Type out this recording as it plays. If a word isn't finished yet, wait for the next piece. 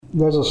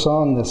There's a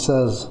song that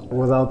says,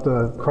 without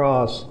the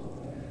cross,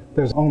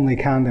 there's only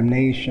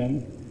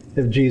condemnation.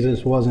 If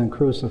Jesus wasn't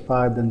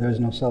crucified, then there's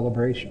no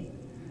celebration.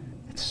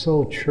 It's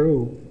so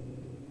true.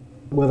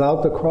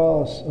 Without the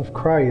cross of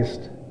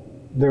Christ,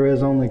 there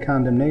is only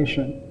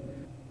condemnation.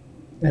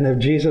 And if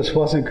Jesus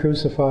wasn't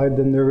crucified,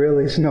 then there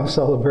really is no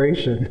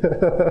celebration.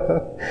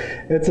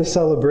 It's a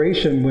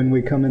celebration when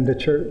we come into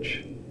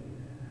church.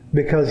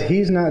 Because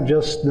he's not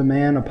just the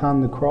man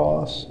upon the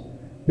cross.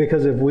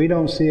 Because if we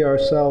don't see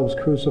ourselves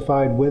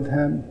crucified with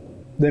him,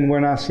 then we're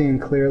not seeing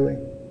clearly.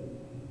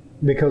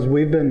 Because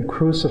we've been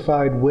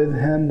crucified with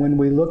him. When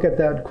we look at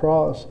that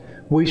cross,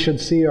 we should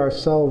see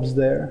ourselves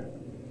there.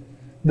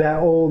 That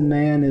old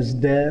man is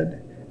dead.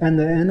 And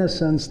the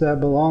innocence that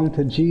belonged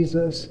to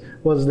Jesus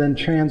was then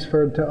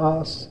transferred to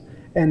us.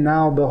 And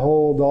now,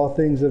 behold, all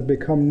things have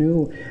become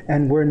new,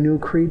 and we're new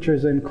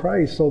creatures in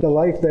Christ. So the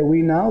life that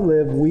we now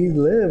live, we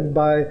live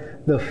by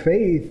the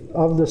faith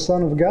of the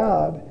Son of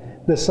God.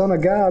 The Son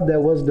of God that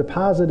was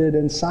deposited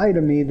inside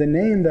of me, the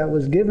name that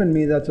was given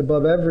me that's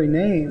above every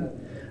name.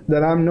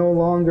 That I'm no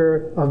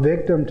longer a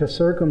victim to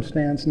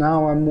circumstance.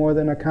 Now I'm more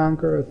than a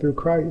conqueror through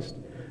Christ.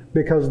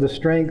 Because the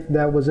strength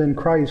that was in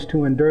Christ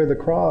to endure the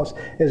cross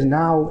is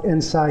now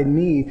inside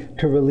me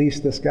to release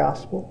this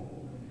gospel.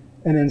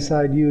 And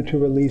inside you to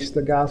release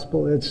the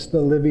gospel. It's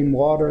the living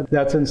water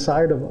that's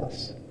inside of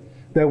us.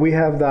 That we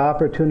have the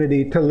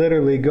opportunity to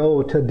literally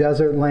go to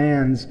desert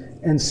lands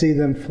and see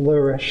them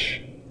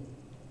flourish.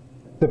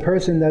 The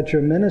person that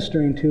you're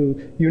ministering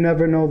to, you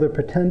never know the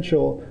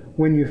potential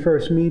when you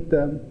first meet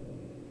them.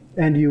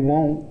 And you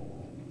won't.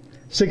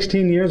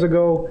 16 years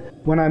ago,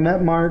 when I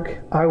met Mark,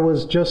 I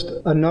was just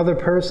another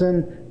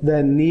person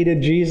that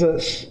needed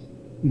Jesus.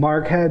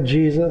 Mark had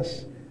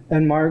Jesus,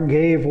 and Mark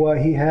gave what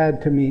he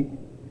had to me.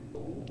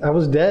 I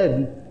was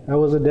dead. I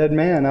was a dead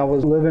man. I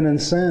was living in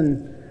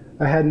sin.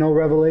 I had no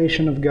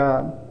revelation of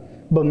God.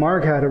 But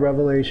Mark had a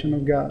revelation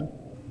of God.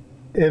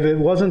 If it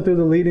wasn't through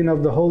the leading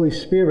of the Holy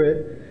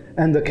Spirit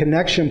and the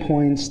connection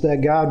points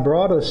that God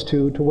brought us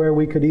to where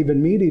we could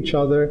even meet each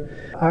other,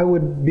 I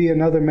would be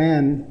another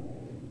man,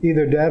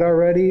 either dead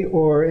already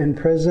or in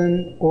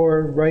prison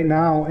or right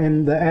now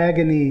in the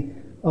agony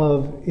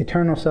of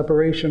eternal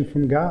separation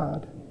from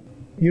God.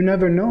 You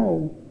never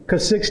know,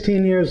 because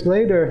 16 years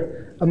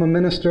later, I'm a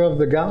minister of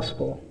the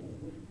gospel.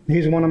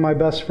 He's one of my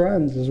best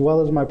friends as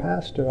well as my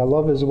pastor. I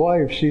love his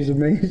wife. She's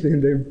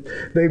amazing.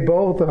 They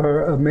both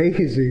are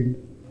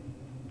amazing.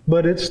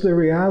 But it's the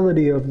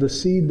reality of the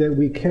seed that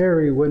we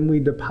carry when we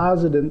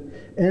deposit it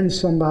in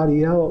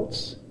somebody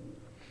else.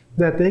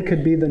 That they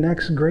could be the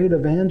next great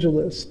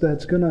evangelist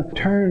that's going to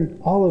turn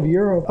all of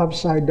Europe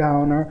upside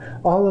down, or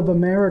all of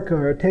America,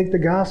 or take the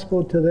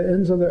gospel to the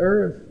ends of the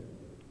earth.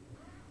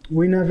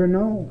 We never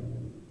know.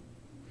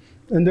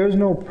 And there's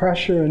no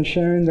pressure in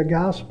sharing the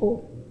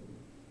gospel.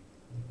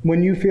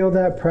 When you feel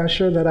that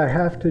pressure that I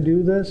have to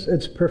do this,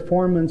 it's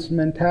performance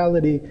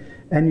mentality,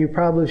 and you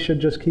probably should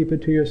just keep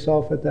it to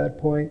yourself at that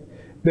point,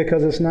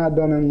 because it's not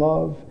done in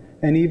love.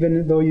 And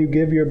even though you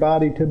give your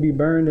body to be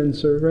burned and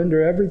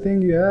surrender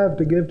everything you have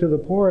to give to the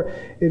poor,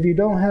 if you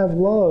don't have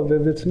love,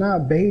 if it's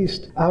not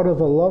based out of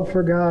a love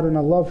for God and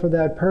a love for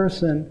that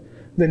person,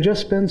 then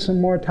just spend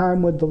some more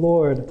time with the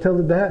Lord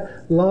till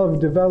that love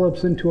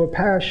develops into a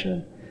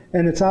passion.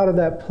 And it's out of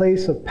that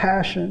place of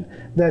passion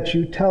that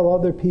you tell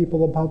other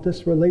people about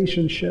this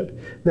relationship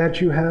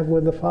that you have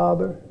with the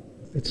Father.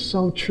 It's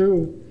so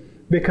true,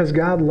 because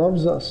God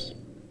loves us.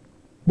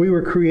 We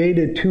were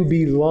created to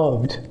be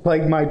loved.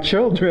 Like my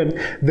children,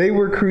 they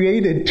were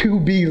created to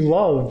be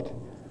loved.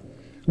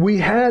 We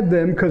had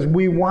them because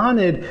we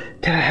wanted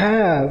to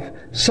have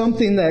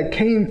something that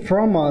came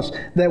from us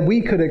that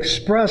we could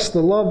express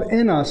the love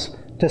in us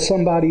to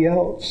somebody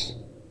else.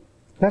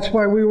 That's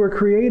why we were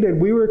created.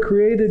 We were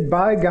created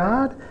by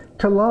God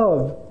to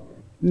love,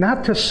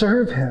 not to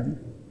serve Him.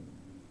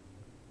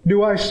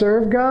 Do I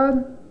serve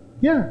God?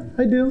 Yeah,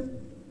 I do.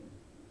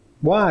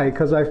 Why?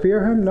 Because I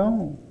fear Him?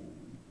 No.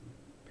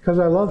 Because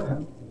I love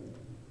Him.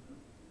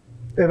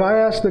 If I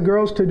ask the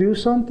girls to do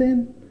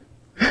something,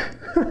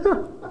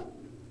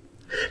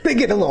 they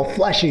get a little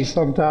fleshy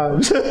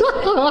sometimes.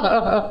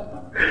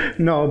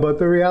 No, but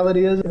the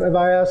reality is, if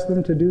I ask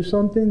them to do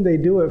something, they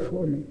do it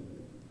for me.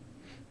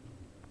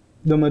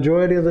 The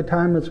majority of the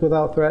time, it's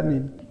without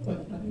threatening.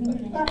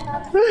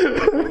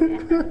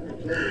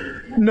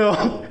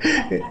 No,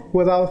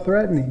 without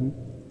threatening.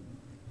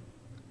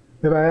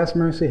 If I ask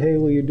Mercy, hey,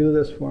 will you do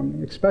this for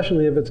me?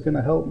 Especially if it's going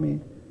to help me,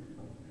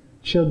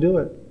 she'll do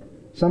it.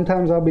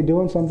 Sometimes I'll be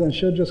doing something, and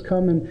she'll just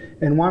come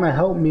and want to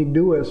help me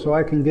do it so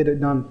I can get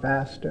it done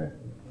faster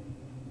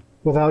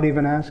without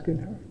even asking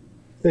her.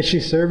 Is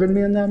she serving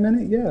me in that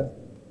minute? Yeah.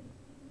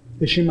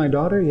 Is she my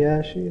daughter?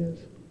 Yeah, she is.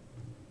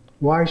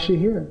 Why is she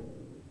here?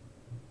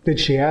 Did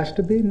she ask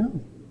to be?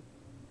 No.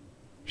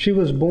 She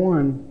was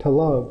born to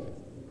love.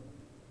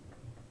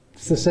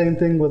 It's the same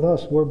thing with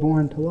us. We're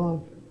born to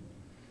love.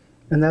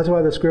 And that's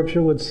why the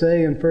scripture would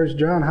say in 1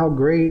 John, how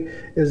great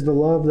is the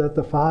love that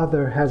the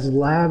Father has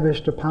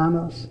lavished upon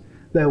us,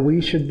 that we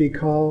should be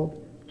called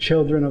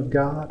children of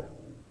God.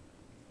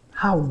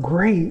 How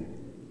great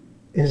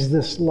is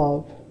this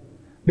love?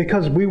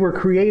 Because we were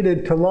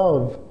created to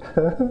love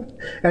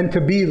and to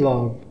be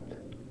loved.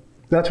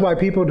 That's why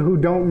people who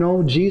don't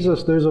know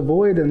Jesus, there's a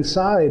void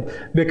inside,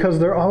 because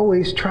they're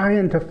always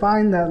trying to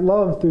find that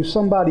love through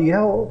somebody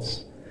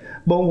else.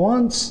 But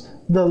once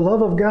the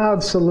love of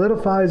God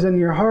solidifies in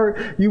your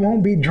heart, you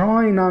won't be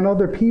drawing on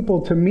other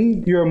people to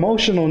meet your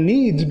emotional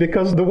needs,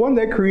 because the one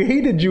that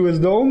created you is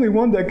the only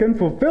one that can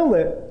fulfill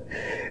it.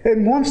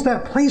 And once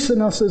that place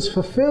in us is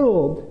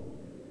fulfilled,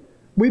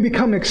 we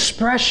become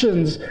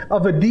expressions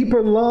of a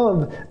deeper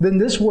love than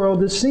this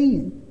world has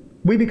seen.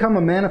 We become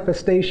a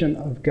manifestation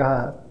of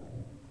God,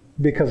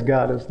 because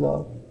God is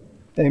love.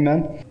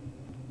 Amen?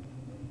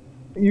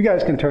 You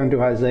guys can turn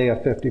to Isaiah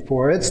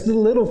 54. It's the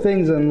little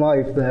things in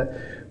life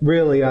that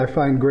really I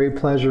find great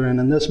pleasure in.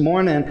 And this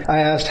morning I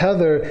asked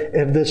Heather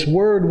if this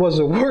word was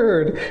a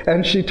word,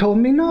 and she told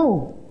me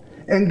no.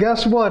 And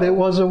guess what? It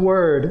was a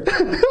word.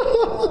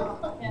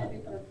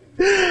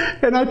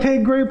 And I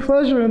take great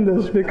pleasure in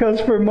this, because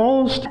for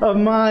most of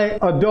my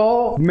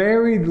adult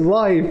married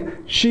life,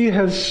 she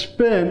has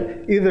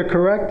spent either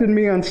correcting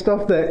me on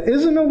stuff that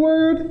isn't a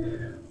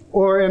word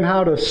or in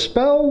how to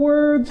spell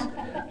words.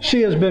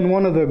 She has been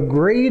one of the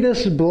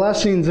greatest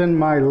blessings in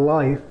my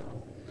life.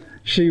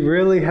 She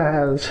really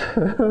has.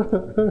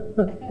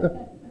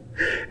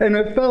 And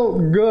it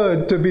felt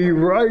good to be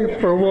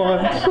right for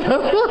once.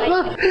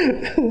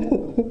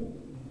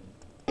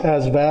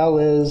 As Val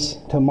is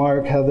to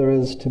Mark, Heather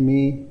is to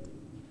me.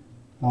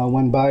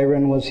 When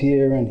Byron was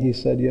here and he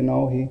said,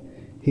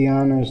 he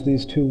honors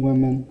these two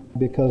women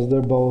because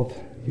they're both,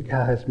 you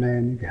guys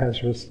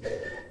just,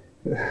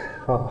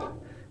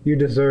 you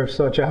deserve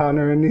such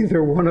honor, and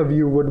neither one of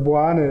you would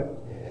want it.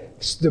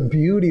 It's the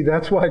beauty.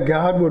 That's why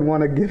God would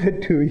want to give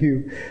it to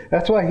you.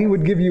 That's why He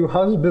would give you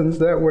husbands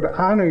that would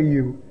honor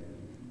you.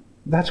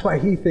 That's why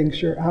He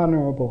thinks you're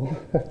honorable.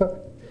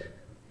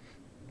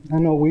 I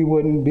know we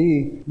wouldn't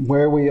be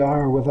where we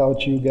are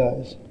without you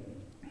guys.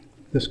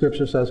 The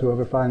scripture says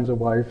whoever finds a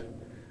wife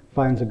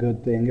finds a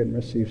good thing and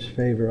receives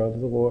favor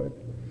of the Lord.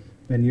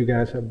 And you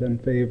guys have been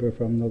favor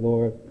from the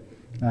Lord.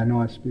 I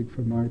know I speak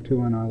for Mark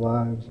too in our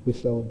lives. We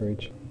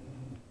celebrate you.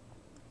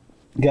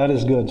 God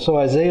is good. So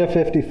Isaiah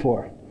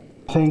 54.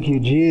 Thank you,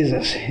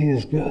 Jesus. He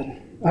is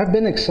good. I've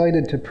been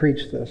excited to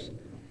preach this.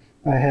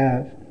 I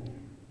have.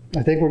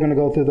 I think we're going to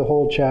go through the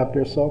whole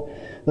chapter. So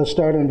let's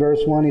start in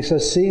verse 1. He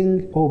says,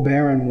 "Sing, O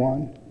barren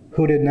one,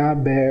 who did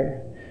not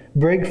bear.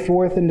 Break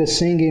forth into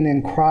singing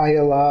and cry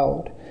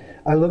aloud."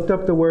 I looked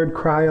up the word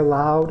cry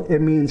aloud. It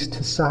means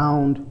to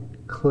sound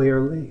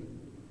clearly.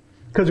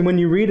 Because when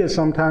you read it,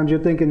 sometimes you're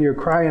thinking you're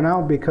crying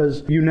out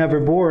because you never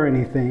bore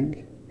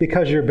anything,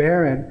 because you're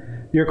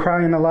barren. You're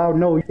crying aloud.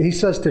 No, he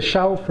says to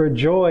shout for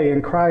joy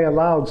and cry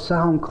aloud,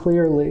 sound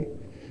clearly.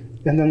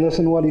 And then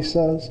listen to what he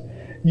says.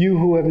 "You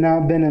who have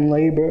not been in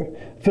labor,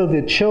 for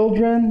the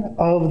children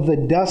of the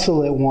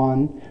desolate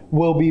one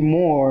will be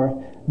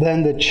more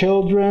than the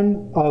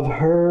children of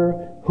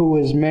her who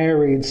is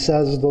married,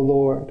 says the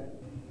Lord."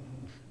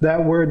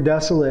 That word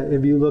desolate,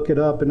 if you look it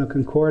up in a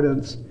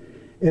concordance,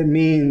 it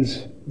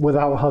means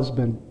without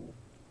husband,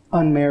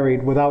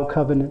 unmarried, without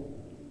covenant.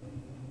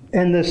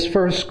 In this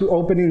first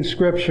opening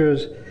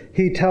scriptures,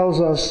 he tells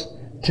us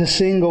to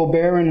sing, O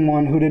barren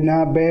one who did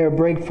not bear,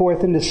 break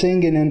forth into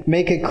singing and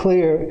make it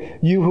clear,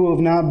 you who have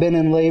not been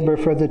in labor,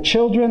 for the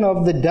children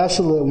of the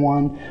desolate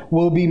one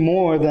will be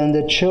more than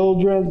the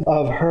children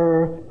of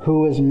her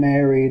who is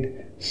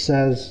married,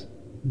 says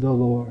the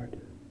Lord.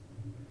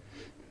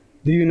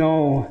 Do you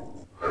know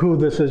who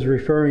this is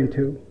referring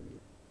to?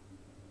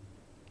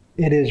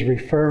 It is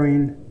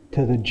referring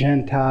to the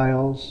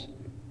Gentiles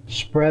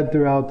spread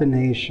throughout the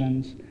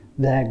nations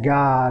that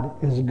God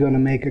is going to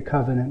make a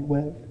covenant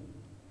with.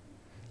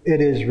 It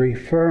is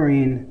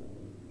referring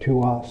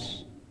to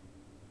us.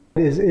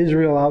 Is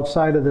Israel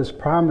outside of this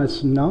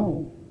promise?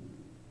 No.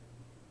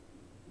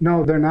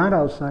 No, they're not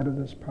outside of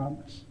this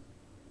promise.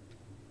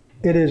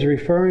 It is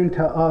referring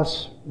to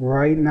us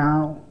right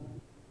now.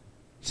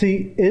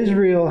 See,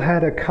 Israel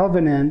had a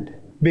covenant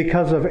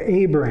because of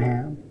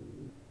Abraham.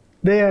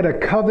 They had a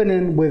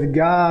covenant with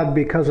God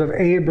because of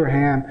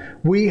Abraham.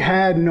 We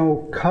had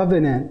no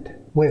covenant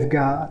with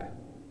God.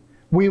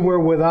 We were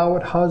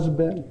without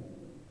husband.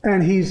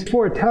 And he's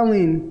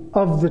foretelling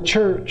of the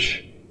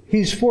church.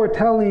 He's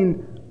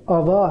foretelling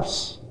of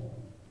us.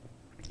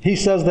 He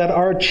says that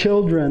our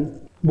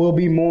children will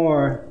be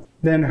more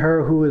than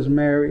her who is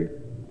married.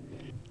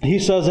 He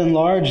says,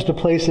 enlarge the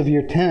place of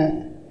your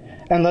tent,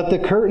 and let the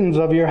curtains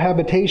of your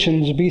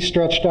habitations be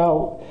stretched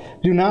out.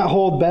 Do not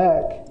hold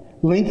back.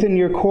 Lengthen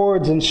your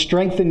cords and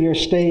strengthen your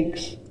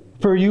stakes.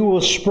 For you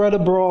will spread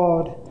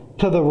abroad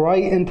to the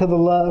right and to the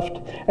left,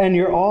 and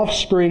your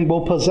offspring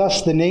will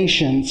possess the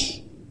nations.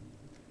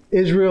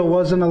 Israel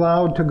wasn't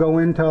allowed to go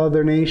into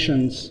other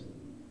nations.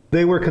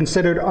 They were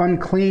considered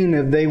unclean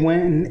if they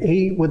went and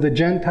ate with a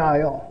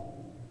Gentile.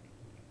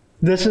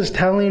 This is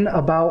telling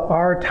about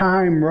our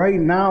time right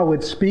now.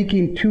 It's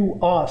speaking to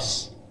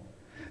us.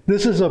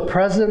 This is a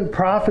present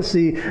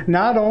prophecy,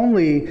 not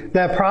only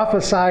that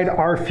prophesied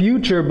our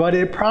future, but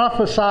it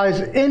prophesies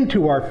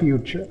into our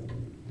future.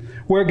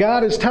 Where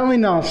God is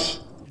telling us,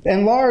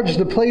 enlarge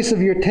the place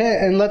of your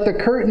tent and let the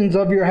curtains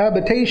of your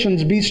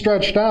habitations be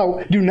stretched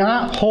out. Do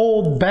not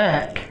hold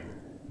back.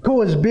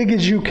 Go as big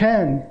as you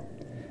can.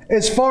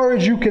 As far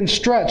as you can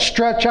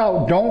stretch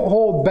out. Don't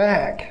hold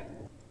back.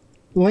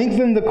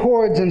 Lengthen the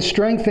cords and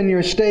strengthen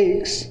your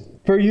stakes.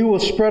 For you will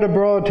spread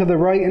abroad to the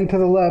right and to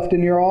the left,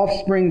 and your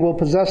offspring will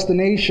possess the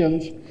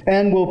nations,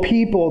 and will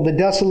people the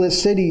desolate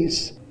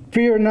cities.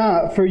 Fear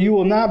not, for you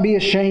will not be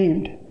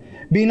ashamed.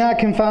 Be not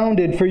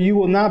confounded, for you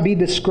will not be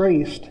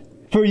disgraced.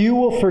 For you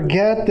will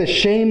forget the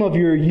shame of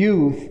your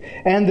youth,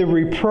 and the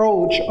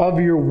reproach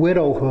of your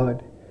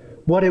widowhood.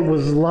 What it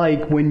was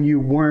like when you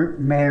weren't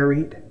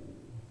married.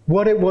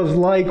 What it was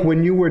like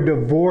when you were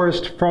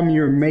divorced from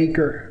your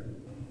Maker.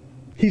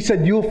 He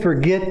said, you'll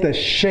forget the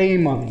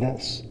shame of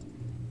this.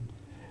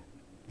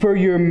 For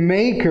your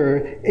Maker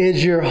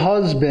is your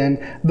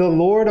husband, the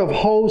Lord of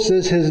hosts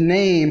is his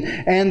name,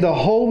 and the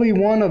Holy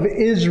One of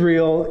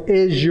Israel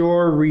is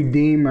your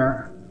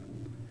Redeemer.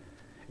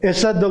 It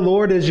said the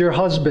Lord is your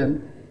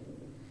husband.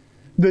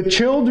 The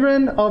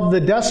children of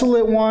the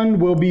desolate one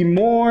will be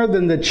more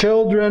than the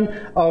children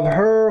of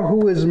her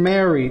who is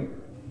married.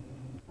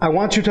 I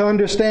want you to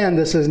understand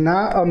this is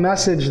not a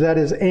message that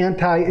is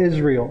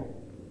anti-Israel.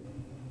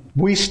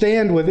 We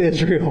stand with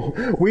Israel.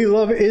 We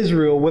love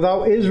Israel.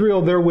 Without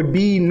Israel, there would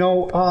be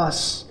no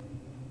us.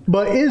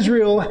 But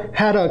Israel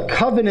had a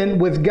covenant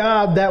with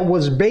God that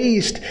was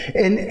based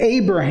in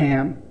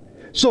Abraham.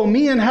 So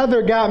me and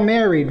Heather got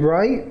married,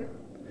 right?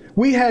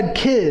 We had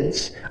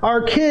kids.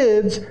 Our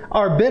kids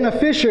are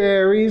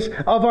beneficiaries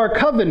of our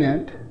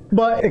covenant.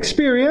 But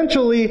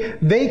experientially,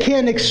 they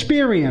can't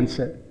experience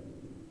it.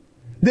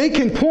 They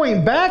can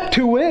point back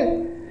to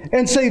it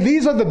and say,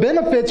 these are the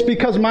benefits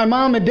because my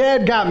mom and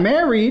dad got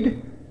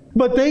married,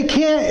 but they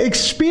can't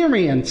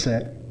experience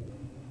it.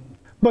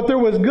 But there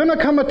was going to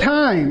come a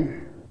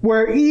time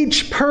where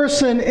each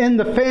person in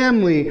the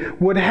family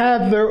would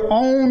have their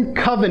own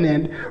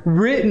covenant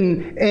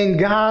written in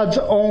God's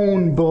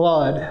own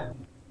blood.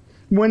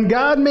 When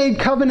God made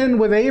covenant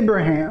with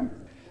Abraham,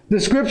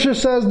 the scripture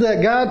says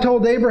that God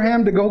told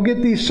Abraham to go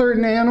get these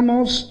certain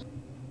animals.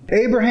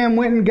 Abraham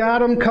went and got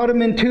them, cut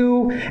them in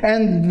two,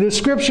 and the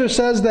scripture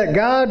says that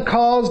God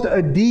caused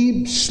a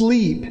deep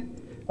sleep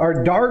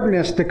or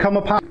darkness to come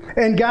upon.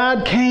 And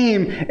God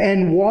came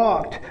and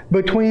walked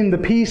between the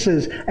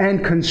pieces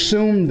and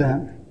consumed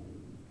them.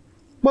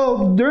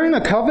 Well, during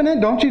a covenant,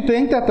 don't you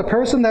think that the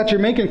person that you're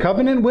making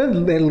covenant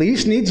with at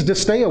least needs to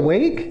stay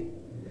awake?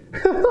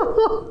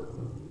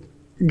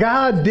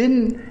 God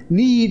didn't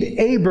need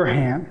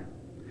Abraham.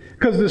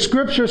 Because the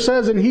scripture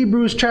says in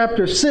Hebrews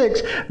chapter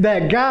 6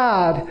 that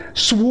God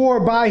swore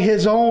by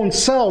his own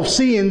self,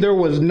 seeing there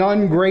was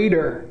none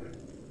greater.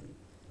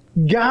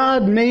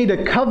 God made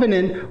a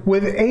covenant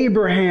with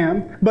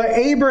Abraham, but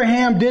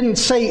Abraham didn't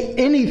say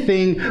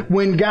anything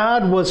when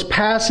God was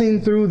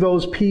passing through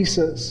those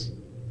pieces.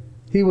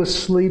 He was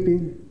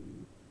sleeping.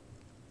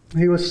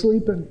 He was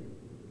sleeping.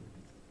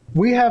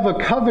 We have a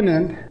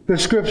covenant, the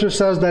scripture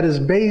says, that is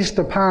based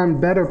upon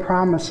better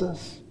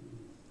promises.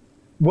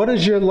 What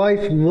does your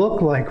life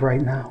look like right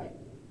now?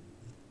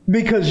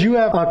 Because you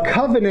have a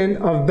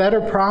covenant of better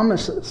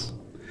promises.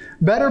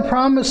 Better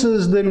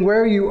promises than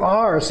where you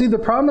are. See, the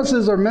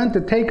promises are meant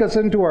to take us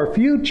into our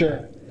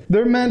future.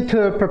 They're meant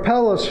to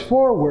propel us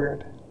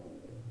forward.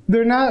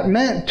 They're not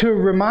meant to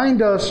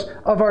remind us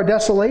of our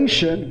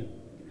desolation.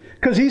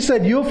 Because he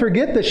said, you'll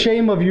forget the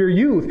shame of your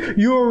youth.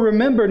 You will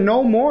remember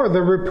no more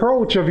the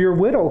reproach of your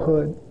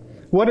widowhood.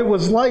 What it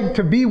was like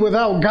to be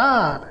without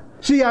God.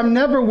 See, I'm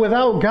never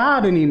without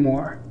God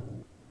anymore.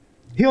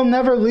 He'll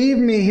never leave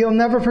me. He'll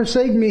never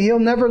forsake me. He'll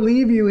never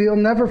leave you. He'll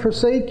never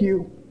forsake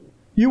you.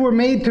 You were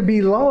made to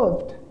be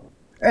loved.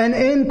 And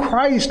in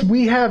Christ,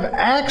 we have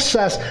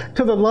access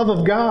to the love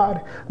of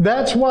God.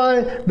 That's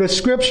why the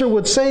scripture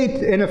would say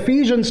in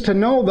Ephesians to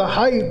know the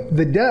height,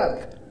 the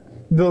depth,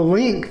 the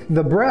length,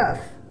 the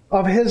breadth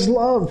of his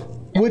love,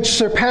 which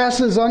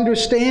surpasses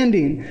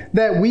understanding,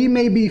 that we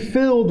may be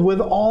filled with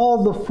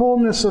all the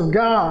fullness of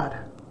God.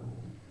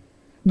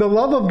 The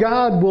love of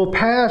God will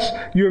pass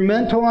your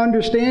mental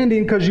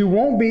understanding because you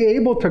won't be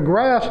able to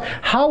grasp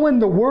how in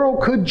the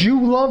world could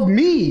you love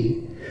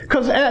me?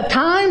 Because at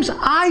times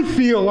I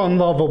feel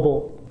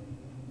unlovable.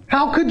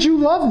 How could you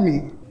love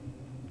me?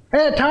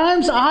 At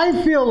times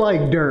I feel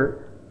like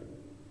dirt.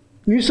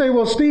 You say,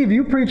 well, Steve,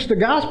 you preach the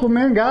gospel,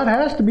 man. God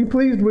has to be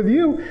pleased with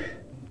you.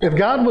 If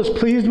God was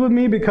pleased with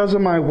me because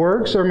of my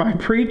works or my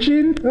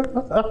preaching,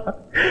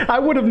 I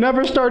would have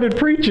never started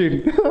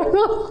preaching.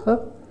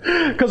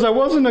 Because I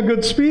wasn't a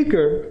good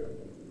speaker.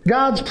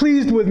 God's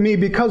pleased with me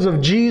because of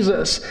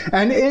Jesus.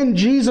 And in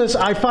Jesus,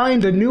 I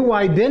find a new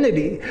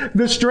identity.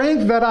 The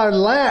strength that I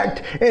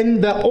lacked in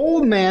the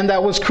old man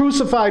that was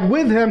crucified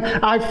with him,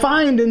 I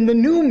find in the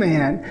new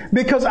man.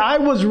 Because I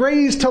was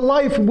raised to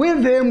life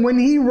with him when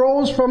he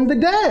rose from the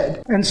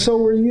dead. And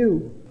so are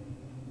you.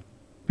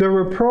 The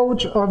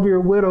reproach of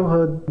your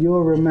widowhood,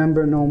 you'll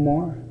remember no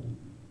more.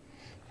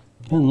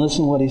 And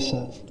listen what he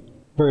says.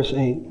 Verse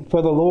 8.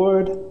 For the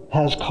Lord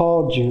has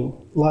called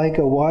you like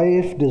a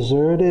wife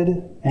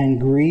deserted and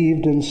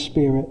grieved in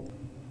spirit,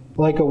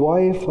 like a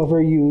wife of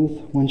her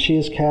youth when she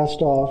is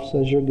cast off,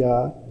 says your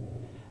God.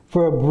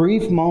 For a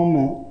brief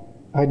moment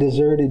I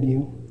deserted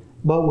you,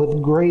 but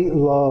with great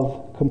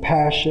love,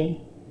 compassion,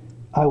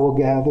 I will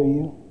gather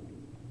you.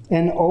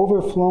 In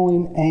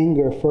overflowing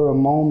anger for a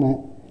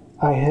moment,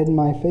 I hid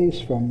my face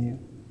from you.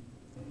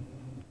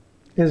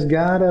 Is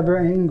God ever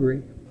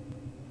angry?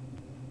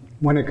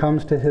 When it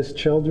comes to his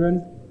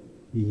children,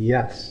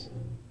 yes.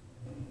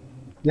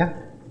 Yeah,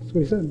 that's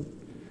what he said.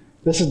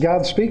 This is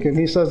God speaking.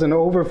 He says, in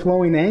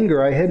overflowing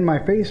anger, I hid my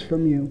face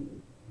from you.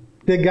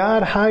 Did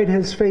God hide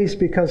his face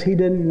because he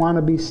didn't want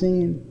to be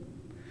seen?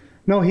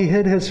 No, he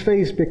hid his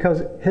face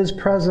because his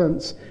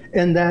presence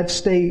in that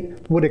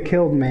state would have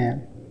killed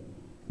man.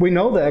 We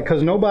know that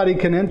because nobody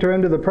can enter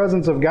into the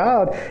presence of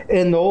God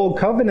in the old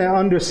covenant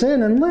under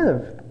sin and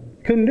live.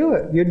 Couldn't do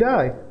it. You'd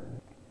die.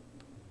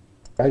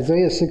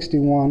 Isaiah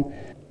 61,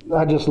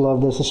 I just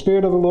love this. The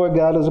Spirit of the Lord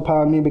God is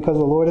upon me because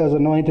the Lord has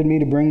anointed me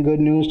to bring good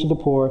news to the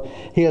poor.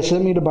 He has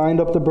sent me to bind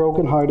up the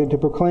brokenhearted, to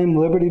proclaim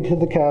liberty to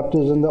the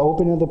captives and the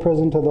opening of the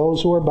prison to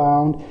those who are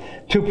bound,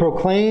 to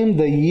proclaim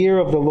the year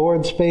of the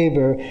Lord's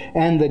favor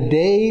and the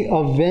day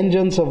of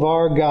vengeance of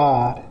our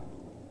God.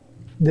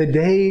 The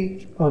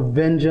day of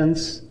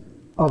vengeance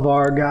of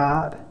our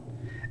God.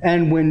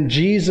 And when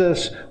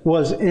Jesus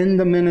was in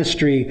the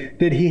ministry,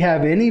 did he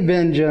have any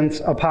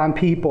vengeance upon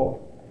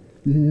people?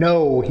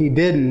 No, he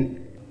didn't.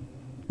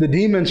 The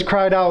demons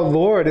cried out,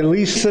 Lord, at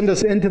least send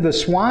us into the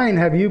swine.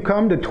 Have you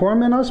come to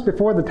torment us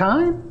before the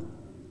time?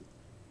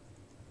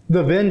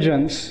 The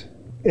vengeance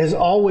is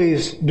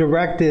always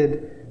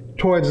directed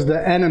towards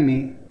the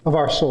enemy of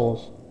our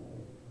souls.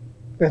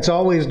 It's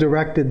always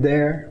directed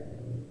there.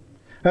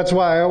 That's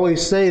why I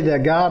always say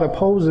that God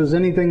opposes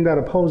anything that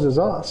opposes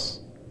us.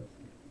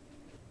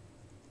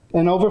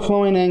 In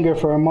overflowing anger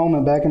for a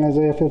moment, back in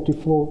Isaiah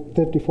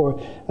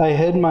 54, I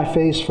hid my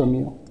face from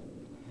you.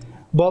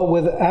 But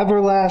with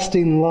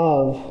everlasting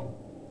love,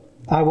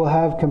 I will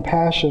have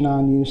compassion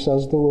on you,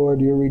 says the Lord,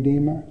 your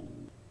Redeemer.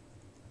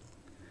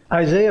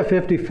 Isaiah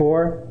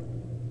 54,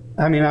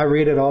 I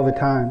read it all the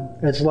time.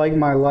 It's like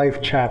my life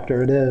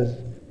chapter. It is.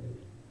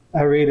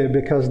 I read it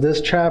because this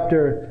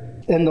chapter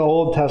in the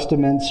Old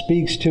Testament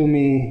speaks to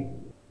me.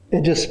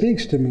 It just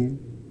speaks to me.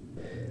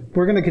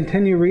 We're going to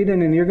continue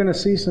reading, and you're going to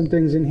see some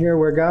things in here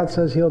where God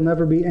says he'll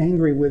never be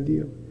angry with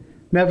you,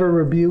 never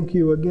rebuke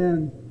you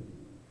again.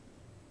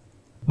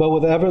 But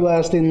with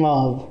everlasting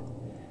love,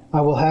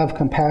 I will have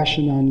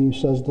compassion on you,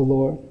 says the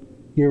Lord,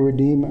 your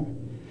Redeemer.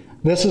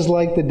 This is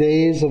like the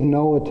days of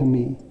Noah to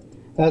me,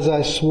 as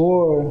I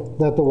swore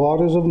that the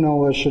waters of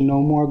Noah should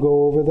no more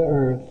go over the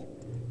earth.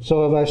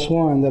 So have I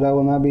sworn that I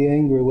will not be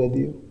angry with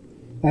you,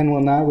 and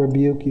will not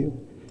rebuke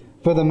you.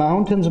 For the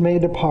mountains may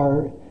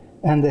depart,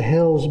 and the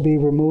hills be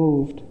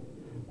removed,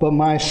 but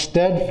my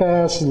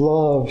steadfast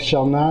love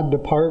shall not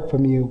depart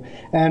from you,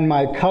 and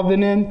my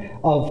covenant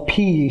of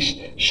peace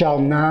shall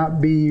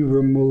not be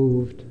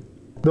removed.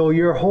 Though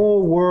your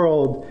whole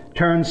world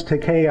turns to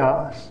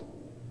chaos,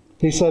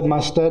 he said, my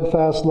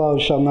steadfast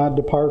love shall not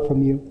depart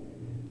from you,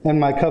 and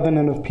my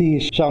covenant of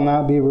peace shall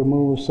not be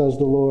removed, says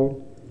the Lord,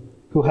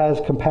 who has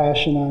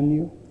compassion on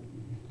you.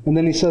 And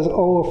then he says,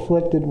 O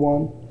afflicted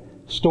one,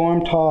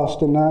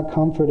 storm-tossed and not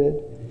comforted,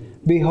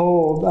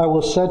 behold, I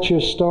will set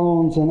your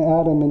stones in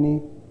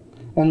adamantine,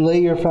 and lay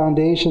your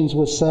foundations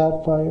with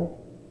sapphire.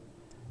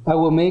 I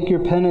will make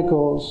your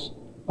pinnacles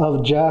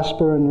of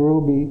jasper and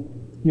ruby,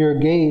 your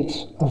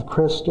gates of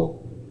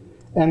crystal,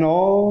 and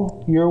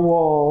all your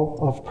wall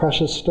of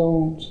precious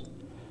stones.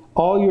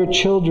 All your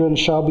children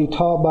shall be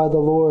taught by the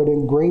Lord,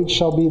 and great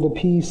shall be the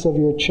peace of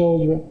your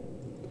children.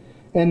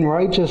 In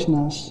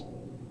righteousness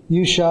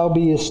you shall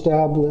be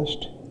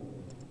established.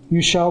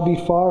 You shall be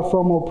far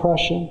from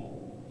oppression,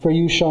 for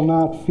you shall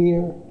not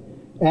fear,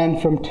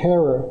 and from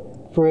terror,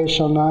 for it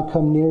shall not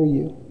come near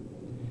you.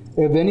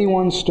 If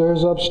anyone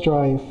stirs up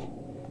strife,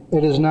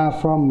 it is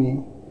not from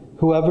me.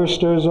 Whoever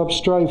stirs up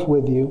strife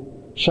with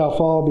you shall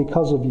fall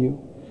because of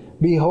you.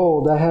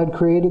 Behold, I had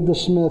created the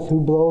smith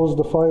who blows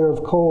the fire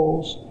of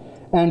coals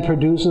and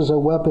produces a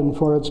weapon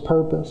for its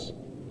purpose.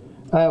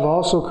 I have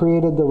also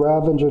created the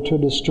ravager to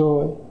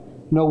destroy.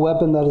 No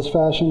weapon that is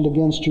fashioned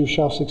against you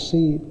shall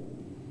succeed.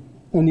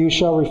 And you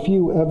shall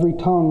refute every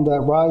tongue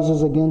that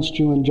rises against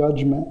you in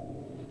judgment.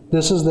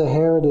 This is the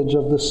heritage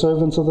of the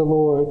servants of the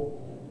Lord,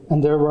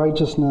 and their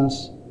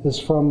righteousness is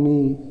from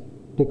me,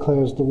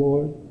 declares the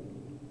Lord.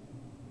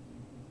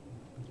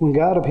 When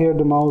God appeared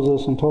to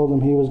Moses and told him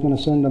he was going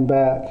to send them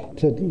back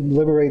to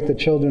liberate the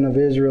children of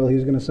Israel, he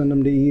was going to send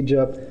them to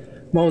Egypt,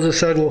 Moses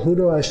said, well, who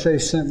do I say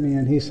sent me?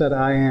 And he said,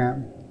 I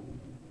am.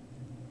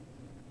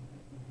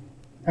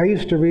 I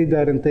used to read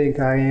that and think,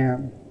 I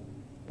am.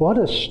 What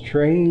a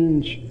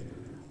strange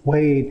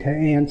way to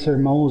answer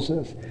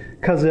Moses.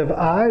 Because if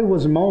I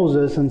was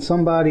Moses and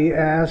somebody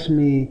asked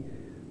me,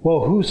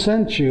 well, who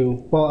sent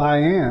you? Well, I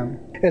am.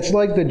 It's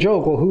like the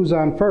joke, well, who's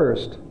on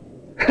first?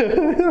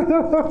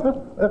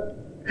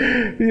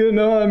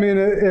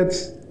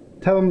 It's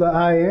tell him that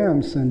I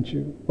am sent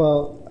you.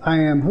 Well, I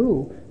am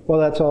who? Well,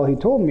 that's all he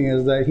told me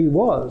is that he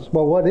was.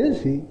 Well, what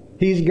is he?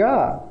 He's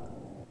God.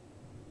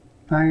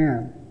 I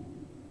am.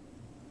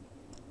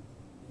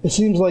 It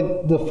seems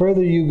like the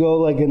further you go,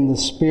 like in the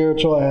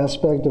spiritual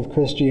aspect of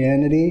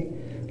Christianity,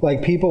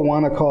 like people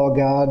want to call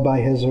God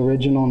by his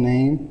original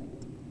name,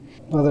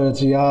 whether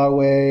it's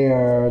Yahweh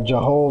or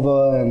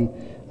Jehovah, and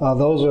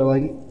those are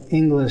like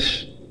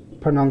English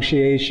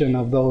pronunciation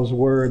of those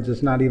words.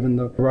 It's not even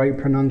the right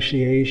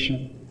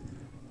pronunciation.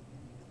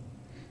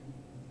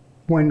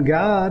 When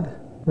God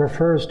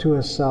refers to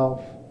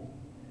himself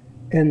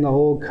in the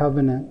Old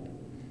Covenant,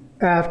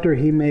 after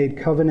he made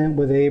covenant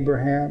with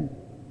Abraham,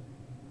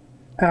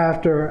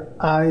 after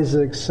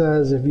Isaac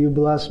says, if you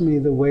bless me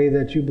the way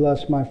that you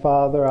bless my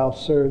father, I'll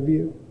serve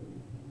you.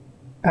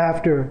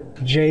 After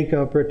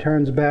Jacob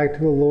returns back to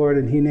the Lord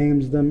and he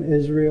names them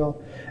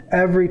Israel,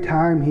 every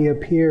time he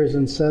appears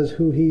and says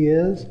who he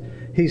is,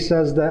 he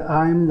says that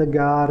I'm the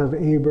God of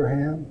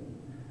Abraham,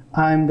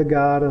 I'm the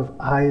God of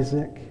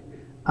Isaac,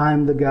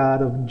 I'm the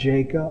God of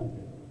Jacob.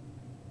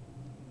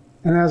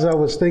 And as I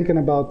was thinking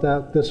about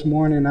that this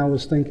morning, I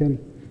was thinking,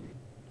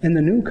 in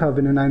the new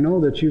covenant, I know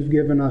that you've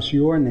given us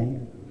your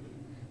name,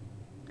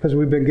 because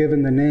we've been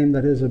given the name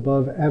that is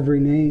above every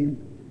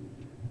name.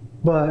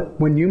 But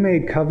when you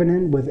made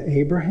covenant with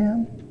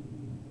Abraham,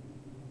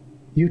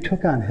 you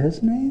took on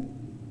his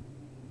name?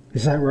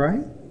 Is that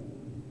right?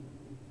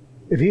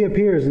 If he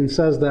appears and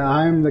says that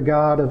I am the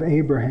God of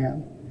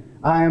Abraham,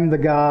 I am the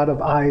God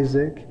of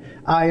Isaac,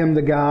 I am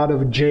the God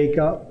of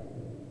Jacob,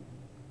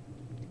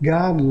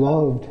 God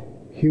loved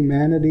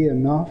humanity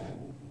enough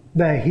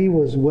that he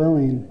was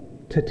willing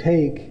to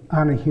take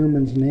on a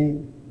human's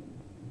name.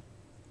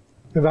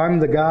 If I'm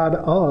the God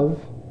of,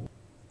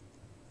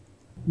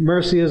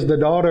 Mercy is the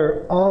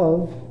daughter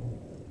of,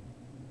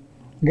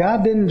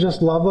 God didn't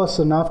just love us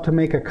enough to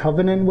make a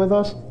covenant with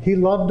us, he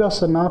loved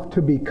us enough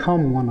to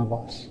become one of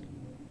us.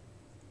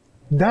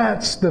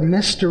 That's the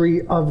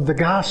mystery of the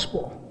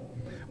gospel,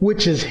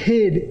 which is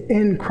hid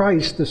in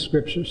Christ, the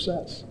scripture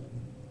says.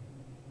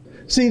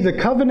 See, the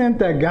covenant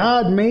that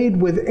God made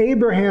with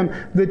Abraham,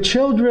 the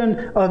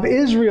children of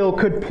Israel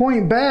could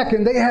point back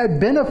and they had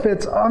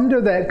benefits under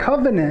that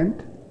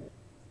covenant,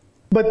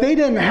 but they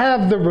didn't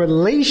have the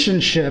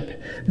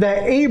relationship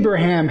that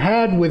Abraham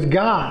had with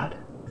God,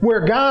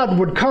 where God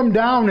would come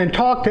down and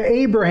talk to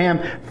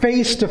Abraham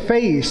face to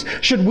face.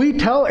 Should we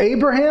tell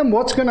Abraham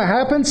what's going to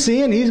happen,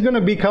 seeing he's going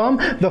to become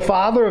the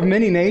father of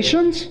many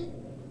nations?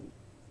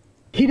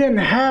 He didn't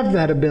have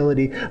that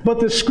ability.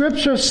 But the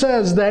scripture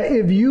says that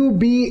if you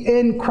be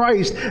in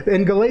Christ,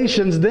 in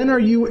Galatians, then are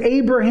you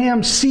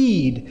Abraham's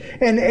seed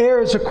and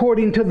heirs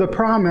according to the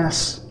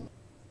promise.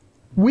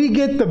 We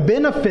get the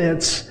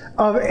benefits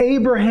of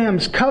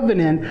Abraham's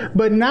covenant,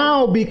 but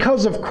now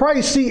because of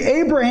Christ, see,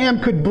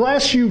 Abraham could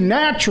bless you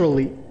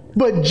naturally,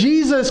 but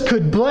Jesus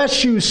could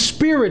bless you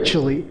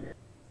spiritually.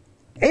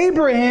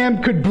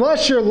 Abraham could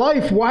bless your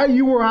life while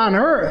you were on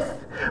earth,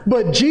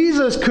 but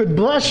Jesus could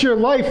bless your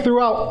life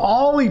throughout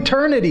all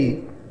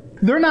eternity.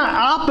 They're not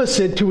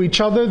opposite to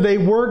each other, they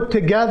work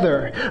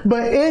together.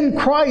 But in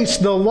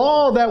Christ, the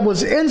law that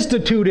was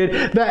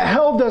instituted, that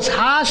held us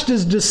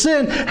hostage to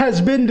sin, has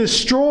been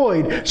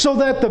destroyed, so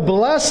that the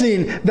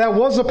blessing that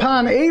was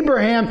upon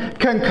Abraham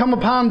can come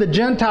upon the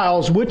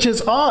Gentiles, which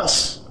is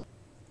us.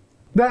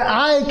 That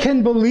I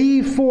can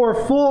believe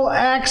for full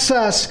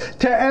access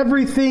to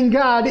everything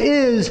God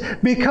is,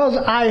 because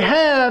I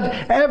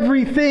have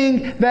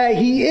everything that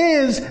He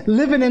is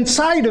living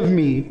inside of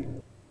me.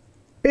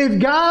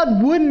 If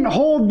God wouldn't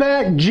hold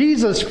back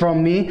Jesus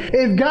from me,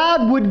 if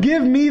God would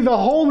give me the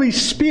Holy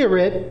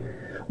Spirit,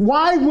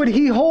 why would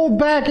He hold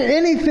back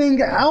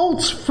anything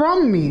else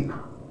from me?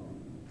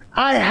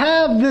 I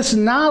have this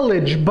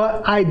knowledge,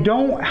 but I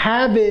don't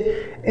have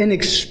it in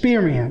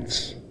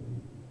experience.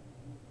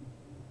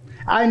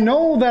 I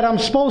know that I'm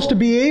supposed to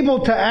be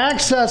able to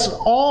access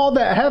all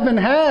that heaven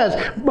has,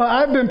 but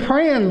I've been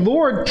praying,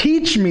 Lord,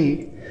 teach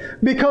me.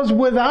 Because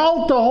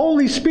without the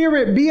Holy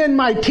Spirit being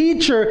my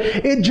teacher,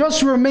 it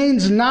just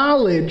remains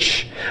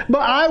knowledge.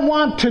 But I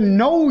want to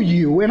know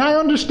you. And I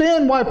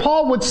understand why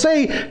Paul would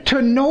say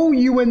to know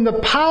you in the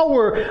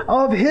power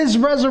of His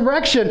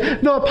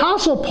resurrection. The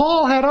Apostle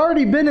Paul had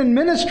already been in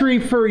ministry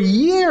for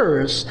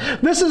years.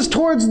 This is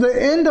towards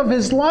the end of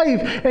his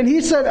life. And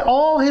he said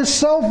all his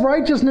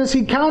self-righteousness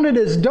he counted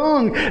as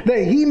dung,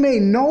 that he may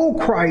know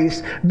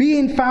Christ,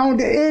 being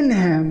found in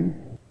Him.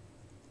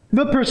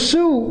 The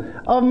pursuit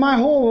of my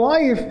whole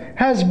life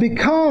has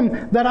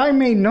become that I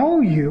may know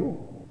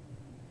you.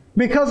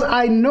 Because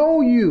I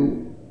know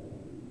you,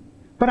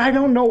 but I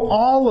don't know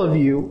all of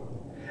you.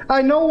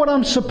 I know what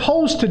I'm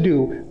supposed to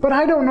do, but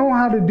I don't know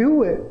how to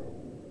do it.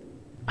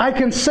 I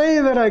can say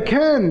that I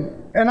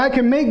can, and I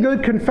can make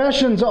good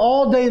confessions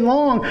all day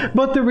long,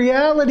 but the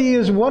reality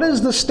is, what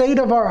is the state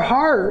of our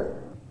heart?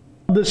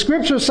 The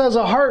scripture says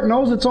a heart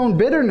knows its own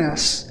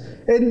bitterness.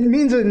 It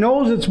means it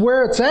knows it's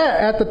where it's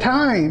at the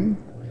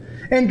time.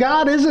 And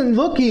God isn't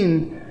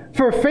looking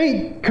for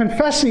fake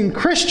confessing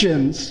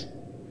Christians.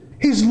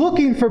 He's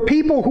looking for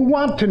people who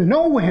want to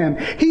know Him.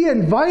 He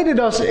invited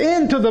us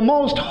into the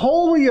most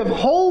holy of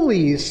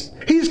holies.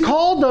 He's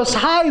called us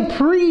high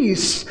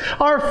priests.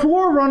 Our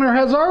forerunner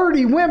has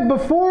already went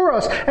before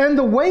us, and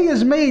the way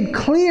is made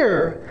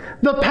clear.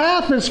 The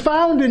path is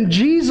found in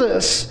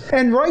Jesus,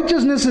 and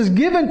righteousness is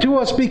given to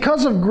us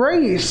because of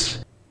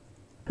grace.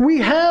 We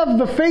have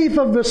the faith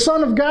of the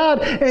Son of God,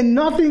 and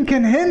nothing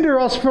can hinder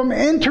us from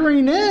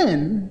entering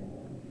in.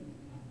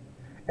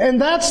 And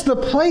that's the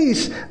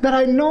place that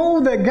I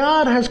know that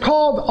God has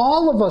called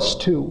all of us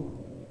to.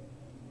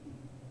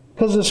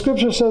 Because the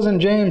scripture says in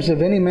James,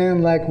 if any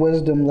man lack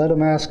wisdom, let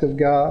him ask of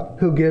God,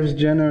 who gives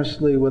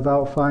generously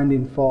without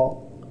finding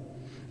fault.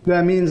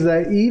 That means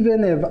that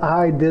even if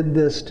I did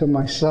this to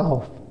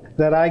myself,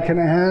 that I can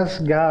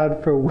ask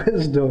God for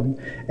wisdom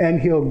and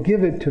He'll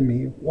give it to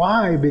me.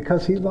 Why?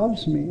 Because He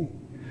loves me.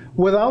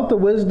 Without the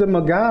wisdom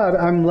of God,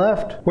 I'm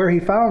left where He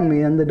found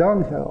me, in the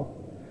dunghill.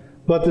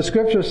 But the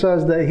scripture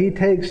says that He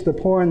takes the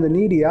poor and the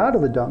needy out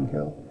of the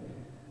dunghill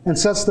and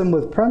sets them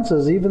with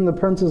princes, even the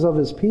princes of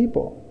His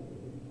people.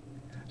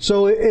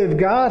 So if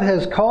God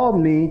has called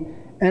me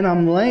and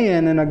I'm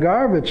laying in a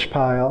garbage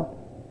pile,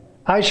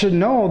 I should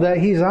know that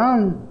He's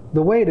on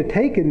the way to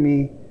taking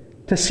me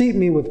to seat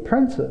me with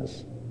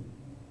princes,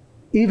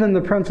 even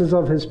the princes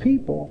of His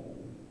people.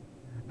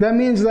 That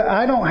means that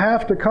I don't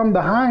have to come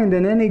behind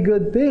in any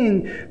good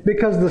thing,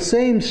 because the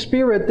same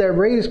Spirit that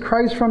raised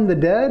Christ from the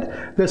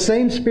dead, the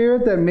same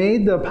Spirit that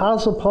made the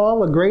Apostle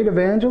Paul a great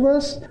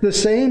evangelist, the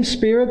same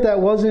Spirit that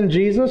was in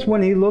Jesus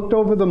when He looked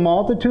over the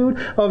multitude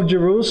of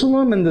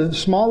Jerusalem, and the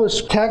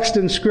smallest text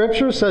in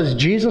Scripture says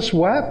Jesus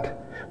wept.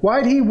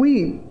 Why'd He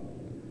weep?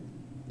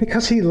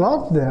 Because He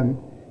loved them.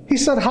 He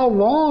said, how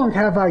long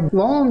have I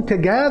longed to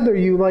gather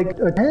you like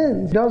a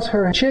hen does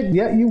her chick,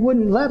 yet you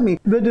wouldn't let me.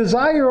 The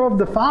desire of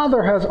the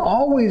Father has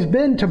always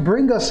been to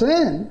bring us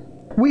in.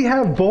 We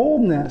have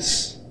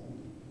boldness.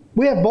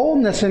 We have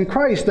boldness in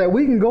Christ that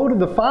we can go to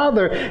the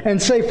Father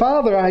and say,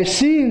 Father, I've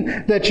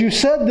seen that you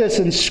said this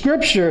in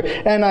Scripture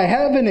and I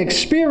haven't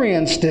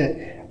experienced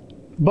it,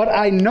 but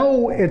I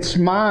know it's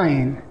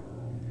mine.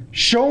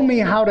 Show me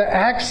how to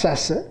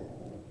access it.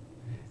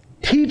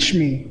 Teach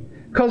me.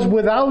 Because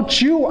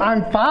without you,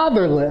 I'm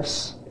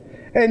fatherless.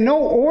 And no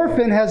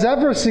orphan has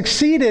ever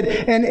succeeded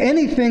in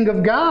anything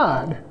of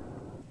God.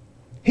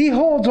 He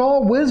holds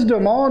all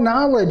wisdom, all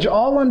knowledge,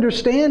 all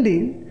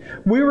understanding.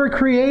 We were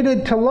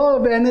created to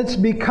love, and it's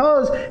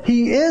because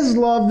He is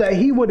love that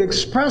He would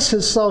express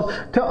Himself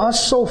to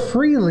us so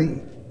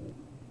freely.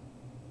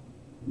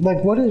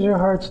 Like, what is your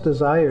heart's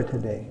desire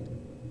today?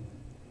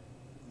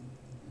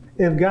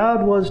 If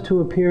God was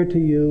to appear to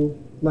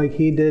you like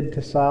He did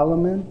to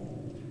Solomon,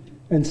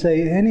 and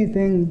say,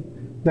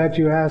 anything that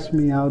you ask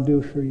me, I'll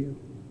do for you.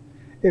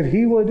 If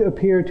He would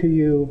appear to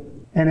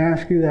you and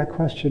ask you that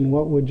question,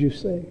 what would you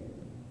say?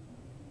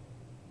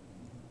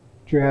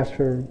 Would you ask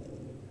for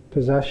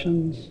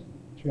possessions?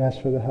 Would you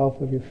ask for the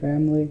health of your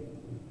family?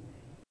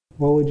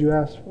 What would you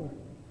ask for?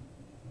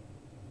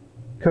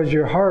 Because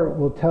your heart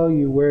will tell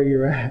you where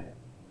you're at.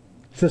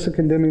 Is this a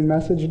condemning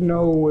message?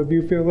 No. If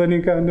you feel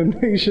any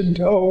condemnation,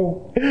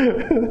 no.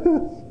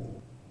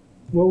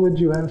 What would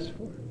you ask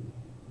for?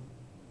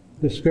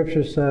 The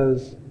scripture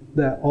says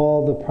that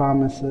all the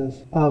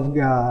promises of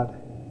God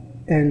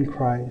in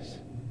Christ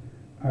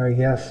are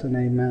yes and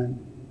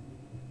amen.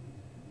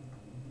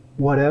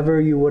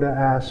 Whatever you would have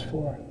asked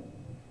for,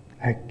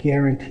 I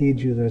guaranteed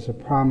you there's a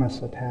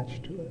promise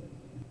attached to it.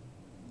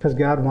 Because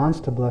God wants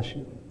to bless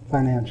you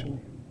financially.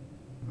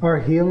 Our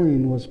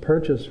healing was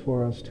purchased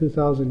for us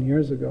 2,000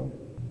 years ago.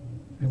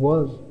 It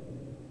was.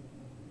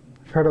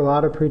 I've heard a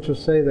lot of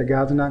preachers say that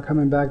God's not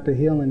coming back to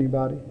heal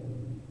anybody.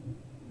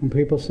 When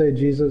people say,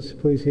 Jesus,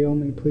 please heal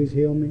me, please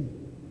heal me.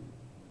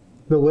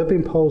 The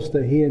whipping post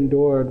that He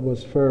endured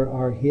was for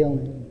our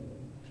healing.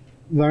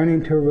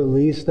 Learning to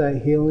release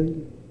that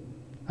healing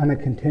on a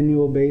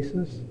continual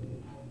basis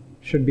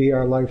should be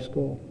our life's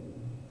goal.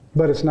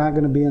 But it's not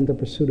going to be in the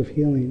pursuit of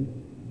healing.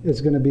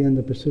 It's going to be in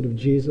the pursuit of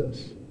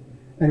Jesus.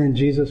 And in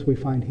Jesus we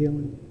find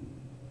healing.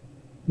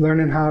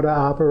 Learning how to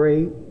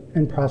operate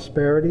in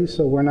prosperity,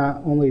 so we're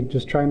not only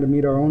just trying to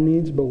meet our own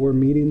needs, but we're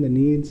meeting the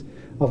needs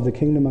of the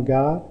kingdom of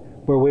God,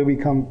 where we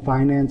become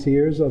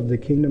financiers of the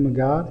kingdom of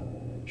God,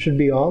 should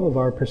be all of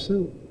our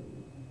pursuit.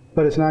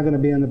 But it's not going to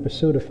be in the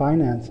pursuit of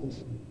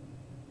finances.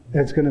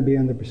 It's going to be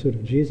in the pursuit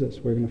of Jesus.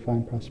 We're going to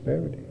find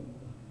prosperity.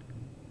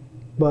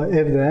 But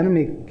if the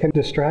enemy can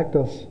distract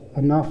us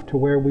enough to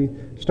where we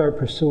start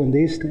pursuing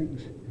these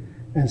things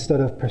instead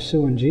of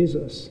pursuing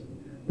Jesus,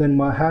 then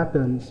what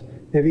happens,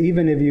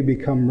 even if you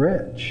become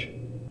rich,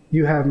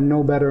 you have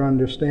no better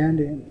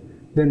understanding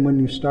than when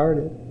you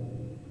started.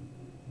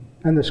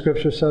 And the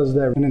scripture says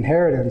that an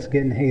inheritance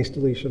getting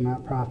hastily shall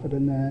not profit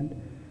in the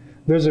end.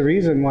 There's a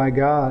reason why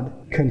God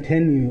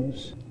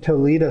continues to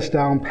lead us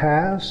down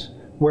paths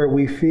where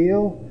we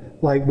feel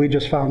like we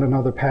just found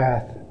another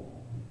path.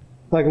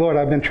 Like, Lord,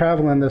 I've been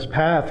traveling this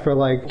path for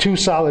like 2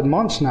 solid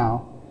months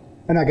now.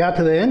 And I got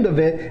to the end of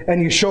it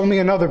and you show me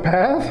another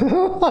path?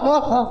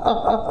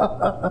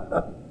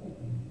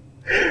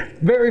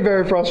 Very,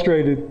 very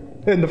frustrated.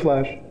 in the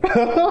flesh.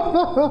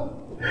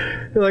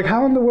 You're like,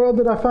 how in the world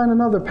did I find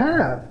another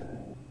path?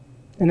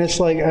 And it's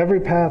like every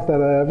path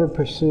that I ever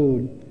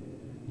pursued,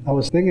 I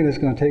was thinking it's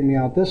going to take me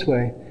out this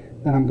way.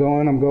 And I'm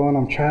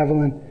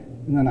traveling,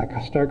 and then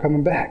I start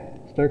coming back,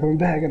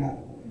 and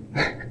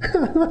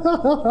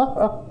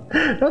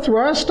that's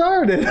where I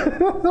started.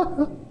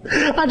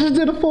 I just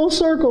did a full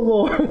circle,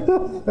 Lord.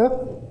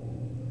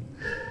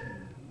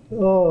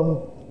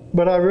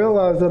 But I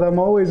realized that I'm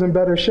always in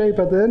better shape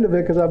at the end of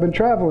it because I've been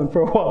traveling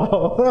for a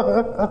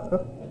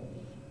while.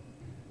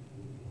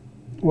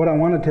 What I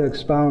wanted to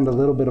expound a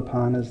little bit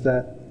upon is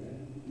that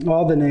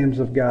all the names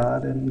of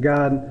God, and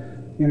God,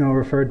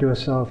 referred to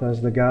himself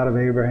as the God of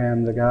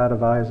Abraham, the God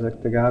of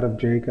Isaac, the God of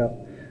Jacob.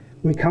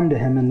 We come to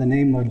him in the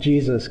name of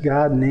Jesus.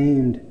 God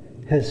named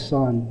his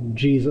son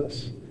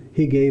Jesus.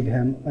 He gave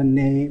him a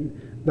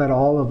name that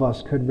all of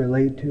us could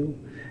relate to.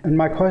 And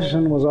my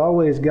question was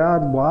always,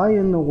 God, why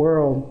in the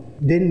world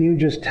didn't you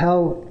just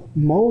tell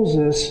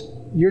Moses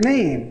your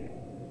name?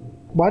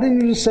 Why didn't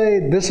you just say,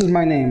 this is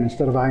my name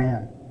instead of I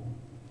am?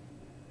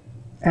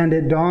 And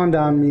it dawned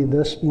on me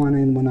this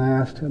morning when I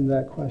asked him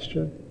that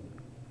question.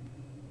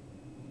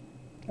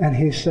 And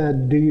he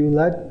said, do you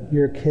let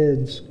your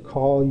kids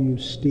call you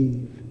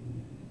Steve?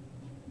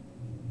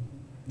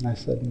 And I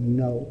said,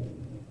 no.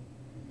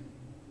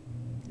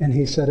 And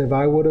he said, if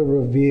I would have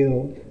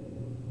revealed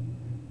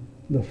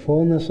the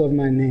fullness of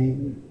my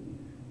name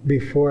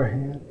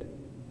beforehand,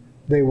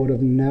 they would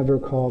have never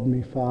called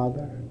me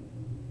Father.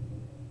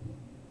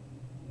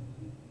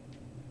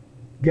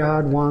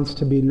 God wants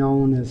to be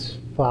known as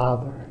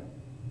Father.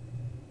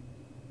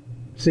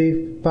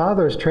 See,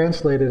 Father is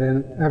translated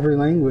in every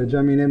language.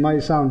 I mean, it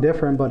might sound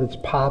different, but it's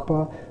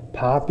Papa,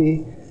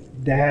 Papi,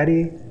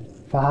 Daddy,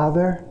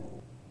 Father.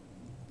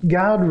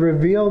 God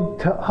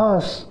revealed to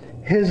us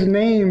his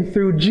name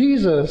through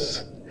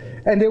Jesus,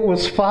 and it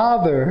was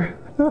Father.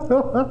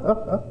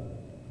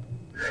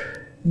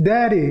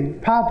 Daddy,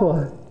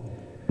 Papa.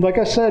 Like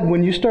I said,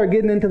 when you start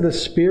getting into the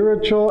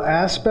spiritual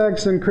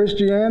aspects in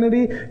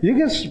Christianity, you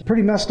get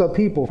pretty messed up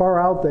people far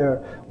out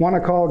there want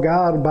to call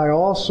God by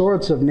all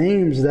sorts of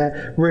names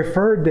that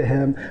referred to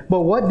him. But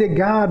what did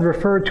God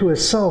refer to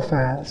himself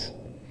as?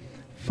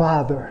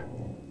 Father.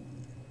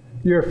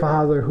 Your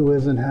Father who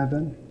is in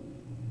heaven.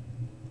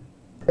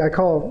 I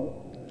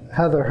call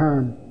Heather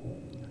Herm.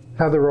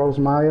 Heather Rose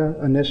Maya,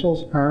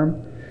 initials,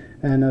 Herm.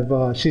 And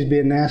if she's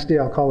being nasty,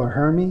 I'll call her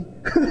Hermie.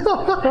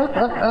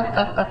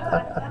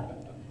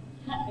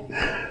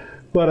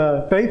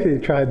 But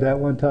Faithy tried that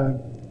one time.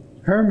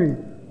 Hermie.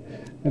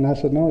 And I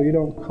said, no, you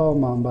don't call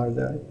Mom by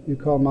that. You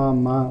call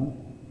Mom, Mom.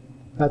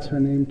 That's her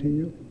name to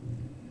you.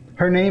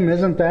 Her name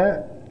isn't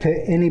that to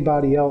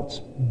anybody else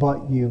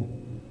but you.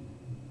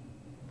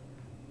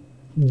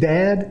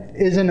 Dad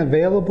isn't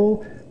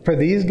available for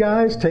these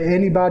guys to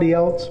anybody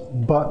else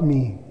but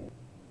me.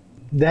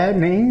 That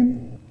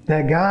name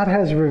that God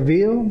has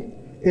revealed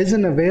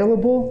isn't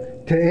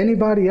available to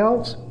anybody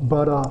else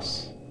but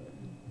us.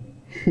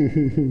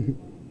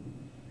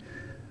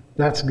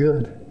 That's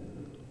good.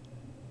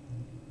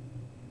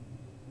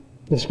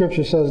 The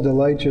scripture says,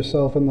 delight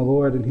yourself in the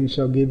Lord, and he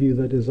shall give you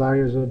the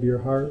desires of your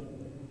heart.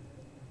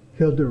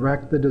 He'll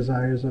direct the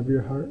desires of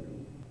your heart.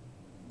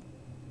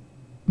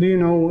 Do you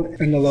know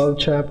in the love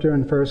chapter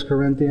in 1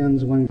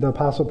 Corinthians, when the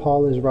Apostle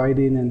Paul is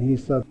writing and he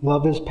said,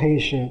 love is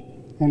patient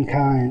and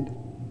kind.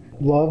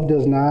 Love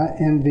does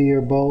not envy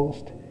or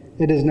boast.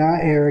 It is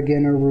not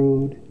arrogant or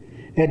rude.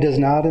 It does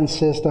not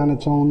insist on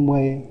its own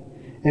way.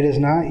 It is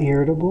not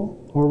irritable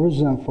or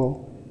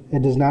resentful.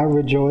 It does not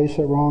rejoice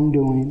at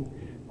wrongdoing,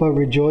 but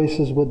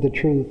rejoices with the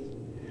truth.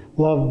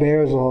 Love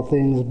bears all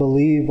things,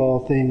 believes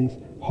all things,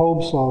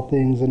 hopes all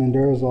things, and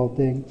endures all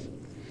things.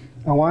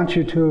 I want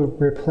you to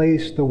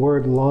replace the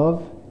word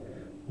love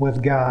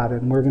with God,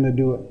 and we're going to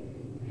do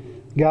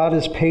it. God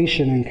is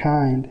patient and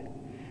kind.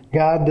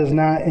 God does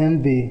not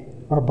envy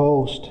or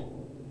boast.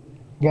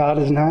 God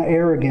is not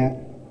arrogant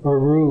or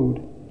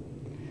rude.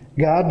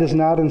 God does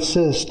not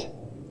insist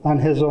on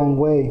his own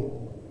way.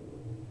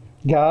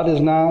 God is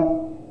not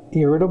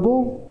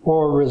irritable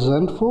or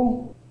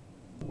resentful.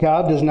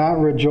 God does not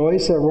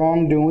rejoice at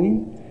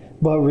wrongdoing,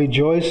 but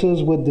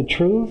rejoices with the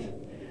truth.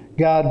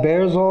 God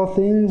bears all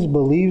things,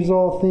 believes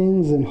all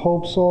things, and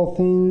hopes all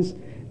things,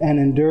 and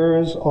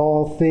endures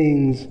all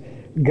things.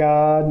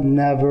 God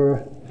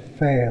never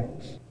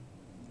fails.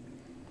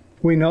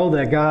 We know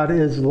that God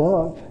is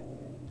love,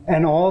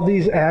 and all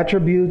these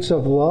attributes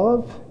of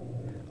love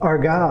are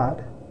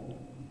God.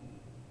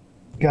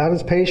 God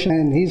is patient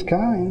and he's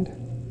kind.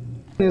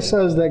 It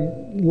says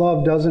that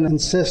love doesn't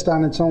insist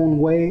on its own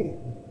way.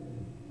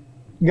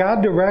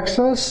 God directs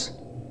us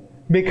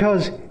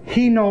because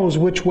he knows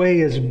which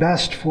way is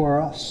best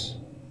for us.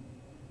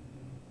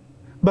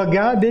 But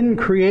God didn't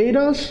create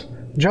us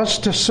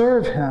just to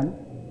serve him.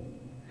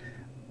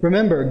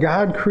 Remember,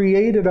 God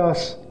created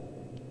us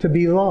to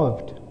be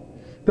loved.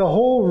 The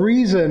whole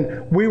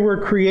reason we were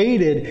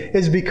created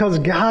is because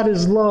God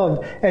is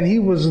love, and he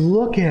was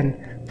looking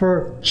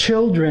for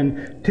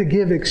children to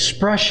give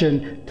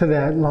expression to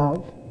that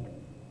love.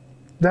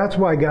 That's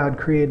why God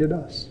created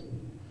us.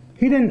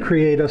 He didn't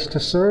create us to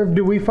serve.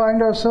 Do we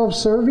find ourselves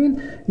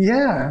serving?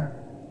 Yeah.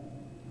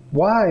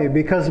 Why?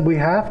 Because we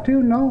have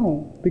to?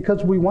 No.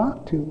 Because we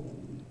want to.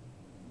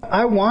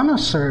 I want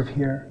to serve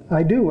here.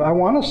 I do. I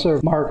want to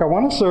serve Mark. I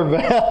want to serve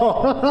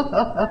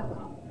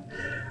Val.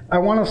 I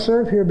want to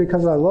serve here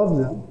because I love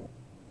them.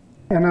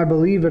 And I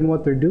believe in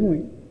what they're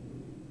doing.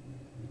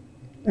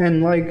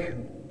 And like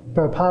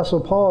the Apostle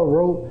Paul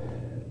wrote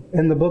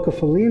in the book of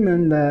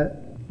Philemon,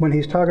 that when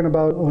he's talking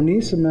about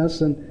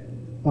Onesimus, and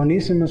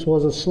Onesimus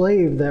was a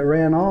slave that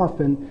ran off,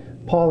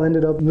 and Paul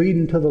ended up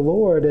leading to the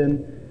Lord,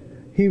 and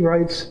he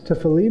writes to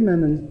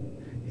Philemon,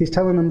 and he's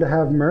telling him to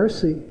have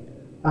mercy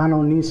on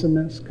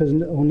Onesimus, because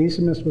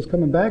Onesimus was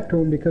coming back to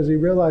him because he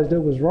realized it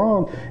was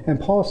wrong. And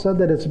Paul said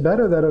that it's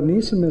better that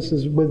Onesimus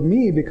is with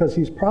me because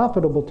he's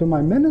profitable to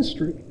my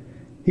ministry.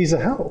 He's a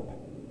help.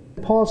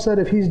 Paul said,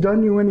 if he's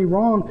done you any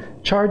wrong,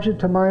 charge it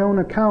to my own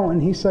account.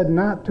 And he said,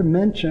 not to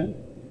mention,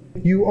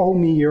 you owe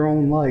me your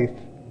own life.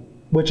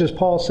 Which is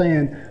Paul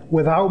saying,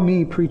 without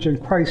me preaching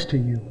Christ to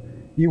you,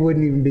 you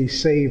wouldn't even be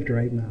saved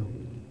right now.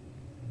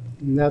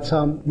 And that's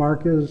how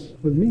Mark is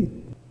with me.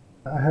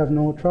 I have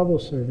no trouble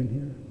serving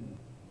here.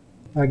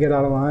 I get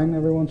out of line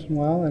every once in a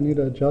while. I need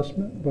an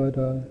adjustment, but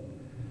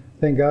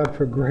thank God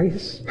for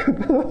grace.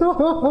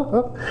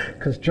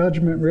 Because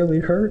judgment really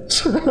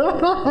hurts.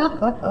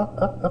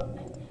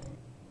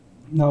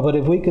 No, but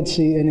if we could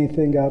see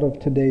anything out of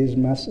today's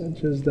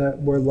message, is that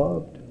we're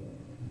loved.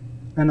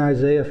 In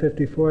Isaiah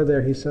 54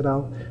 there, he said,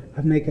 I'll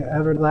make an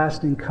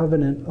everlasting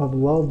covenant of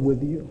love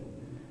with you.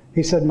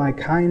 He said, my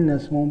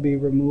kindness won't be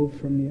removed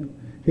from you.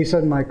 He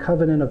said, my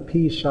covenant of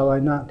peace shall I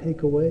not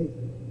take away.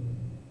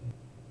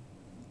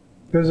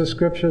 There's a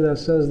scripture that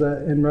says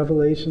that in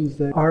Revelations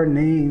that our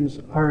names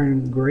are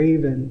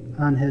engraven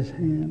on his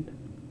hand.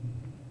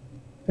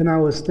 And I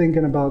was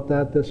thinking about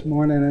that this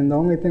morning, and the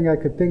only thing I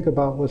could think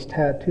about was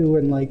tattoo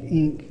and like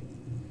ink.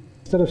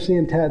 Instead of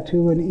seeing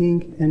tattoo and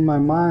ink in my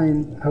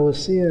mind, I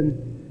was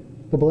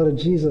seeing the blood of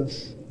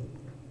Jesus.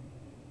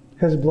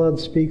 His blood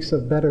speaks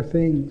of better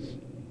things.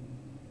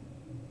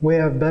 We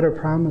have better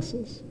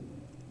promises.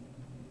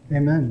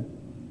 Amen.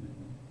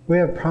 We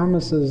have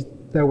promises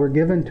that were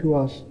given to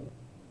us.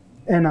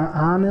 And an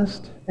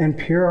honest and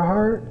pure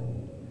heart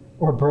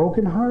or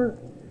broken heart,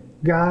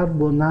 God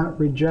will not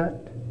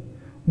reject.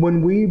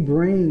 When we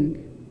bring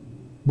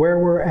where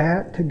we're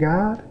at to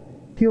God,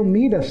 He'll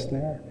meet us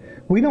there.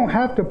 We don't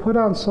have to put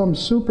on some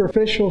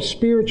superficial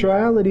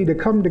spirituality to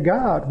come to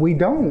God. We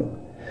don't.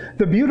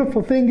 The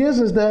beautiful thing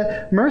is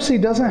that mercy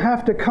doesn't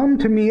have to come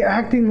to me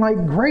acting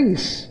like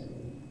grace.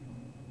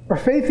 Or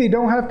faithy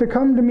don't have to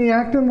come to me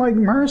acting like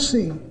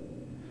mercy.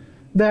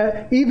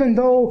 That even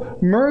though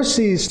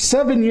mercy's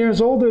 7 years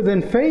older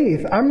than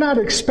faith, I'm not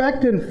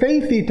expecting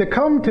faithy to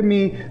come to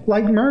me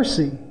like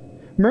mercy.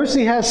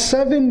 Mercy has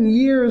 7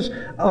 years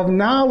of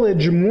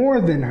knowledge more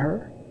than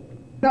her.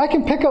 I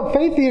can pick up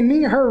Faithy and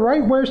meet her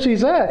right where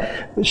she's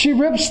at. She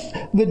rips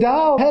the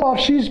doll head off.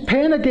 She's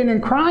panicking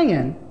and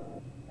crying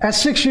at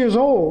 6 years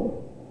old.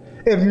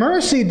 If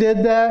Mercy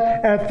did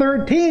that at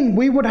 13,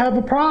 we would have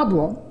a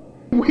problem.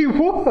 We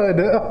would.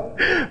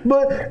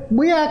 But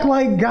we act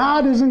like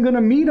God isn't going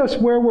to meet us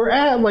where we're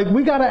at. Like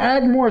we got to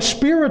act more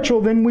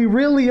spiritual than we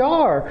really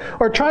are.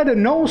 Or try to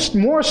know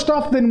more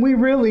stuff than we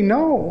really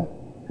know.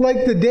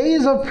 Like the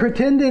days of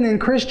pretending in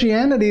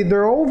Christianity,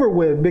 they're over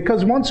with.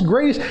 Because once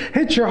grace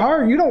hits your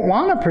heart, you don't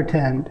want to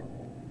pretend.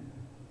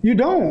 You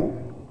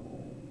don't.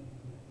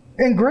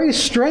 And grace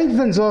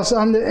strengthens us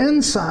on the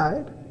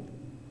inside.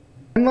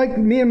 And like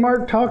me and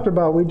Mark talked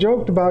about, we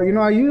joked about,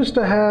 I used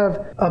to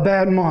have a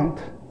bad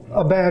month,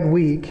 a bad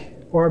week,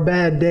 or a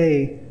bad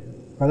day,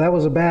 or that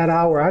was a bad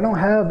hour. I don't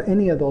have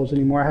any of those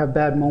anymore. I have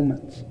bad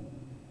moments.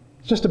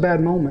 It's just a bad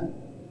moment.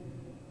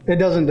 It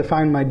doesn't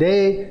define my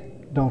day.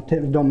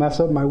 Don't mess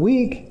up my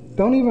week.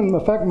 Don't even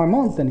affect my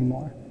month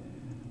anymore.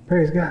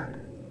 Praise God.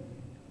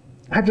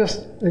 I just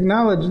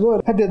acknowledge,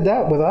 Lord, I did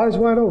that with eyes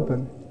wide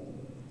open.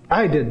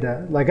 I did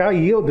that. Like I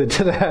yielded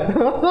to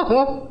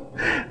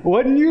that.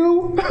 Wasn't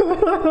you?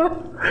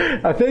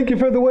 I thank you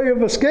for the way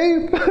of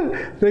escape.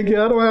 Thank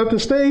you I don't have to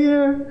stay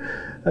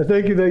here. I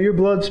thank you that your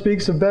blood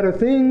speaks of better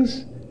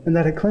things and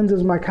that it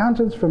cleanses my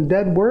conscience from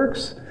dead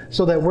works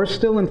so that we're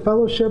still in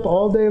fellowship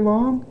all day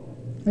long.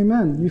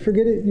 Amen. You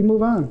forget it, you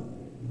move on.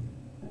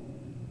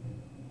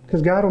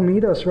 Because God will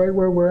meet us right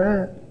where we're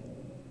at.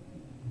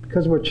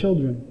 Because we're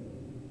children.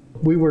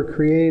 We were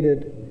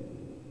created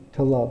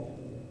to love.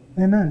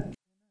 Amen.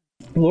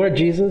 Lord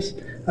Jesus,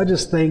 I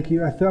just thank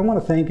you. I want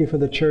to thank you for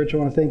the church. I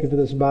want to thank you for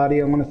this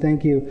body. I want to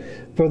thank you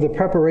for the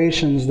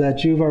preparations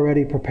that you've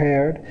already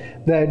prepared,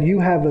 that you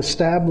have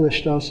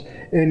established us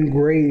in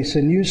grace.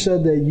 And you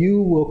said that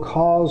you will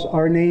cause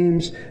our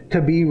names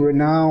to be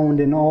renowned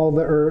in all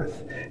the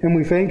earth. And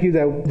we thank you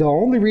that the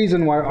only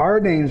reason why our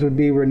names would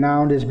be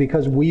renowned is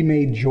because we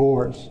made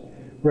yours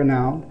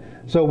renowned.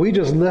 So we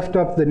just lift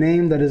up the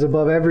name that is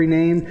above every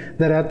name,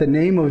 that at the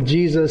name of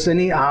Jesus,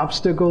 any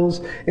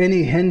obstacles,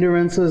 any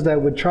hindrances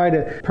that would try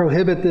to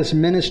prohibit this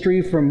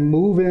ministry from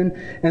moving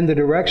in the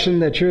direction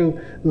that you're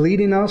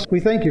leading us, we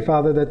thank you,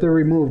 Father, that they're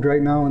removed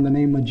right now in the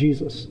name of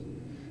Jesus.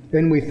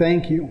 And we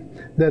thank you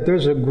that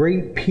there's a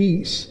great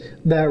peace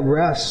that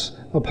rests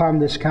upon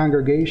this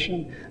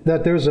congregation,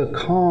 that there's a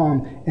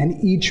calm in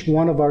each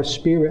one of our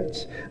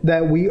spirits,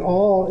 that we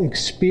all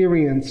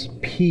experience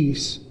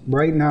peace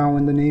right now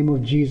in the name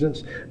of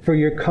Jesus. For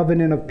your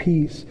covenant of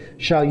peace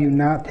shall you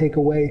not take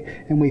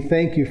away. And we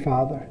thank you,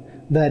 Father,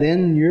 that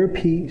in your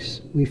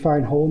peace we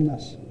find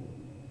wholeness.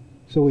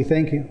 So we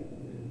thank you.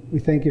 We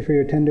thank you for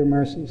your tender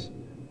mercies,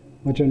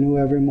 which are new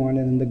every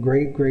morning, and the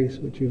great grace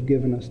which you've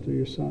given us through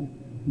your Son.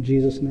 In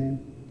Jesus' name,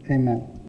 amen.